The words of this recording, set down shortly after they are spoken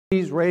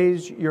Please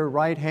raise your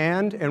right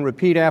hand and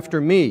repeat after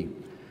me.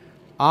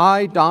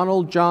 I,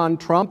 Donald John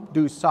Trump,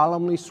 do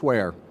solemnly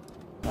swear.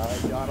 I,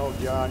 Donald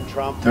John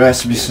Trump. There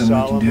has to be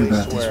something we can do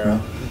about this,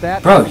 bro.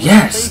 Bro,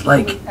 yes,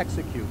 like, faithfully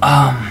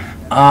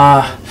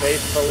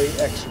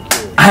execute.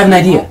 I have an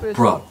idea,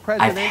 bro.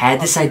 I've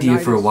had this idea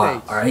for a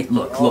while, alright?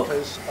 Look.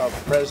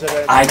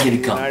 I get a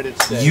gun.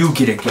 You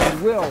get a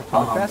gun.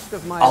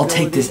 I'll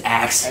take this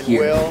axe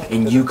here,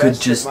 and you could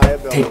just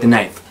take the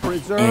knife.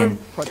 And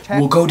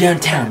we'll go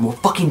downtown. We'll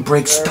fucking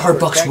break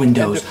Starbucks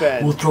windows.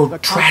 We'll throw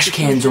trash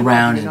cans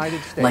around and,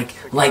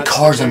 light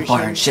cars on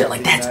fire and shit.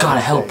 Like, that's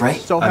gotta help,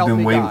 right? I've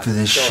been waiting for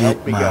this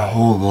shit my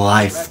whole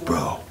life,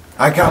 bro.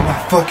 I got my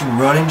fucking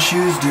running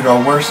shoes, dude.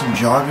 I'll wear some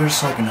joggers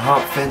so I can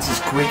hop fences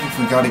quick if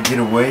we gotta get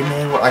away,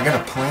 man. I got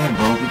a plan,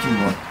 bro. We can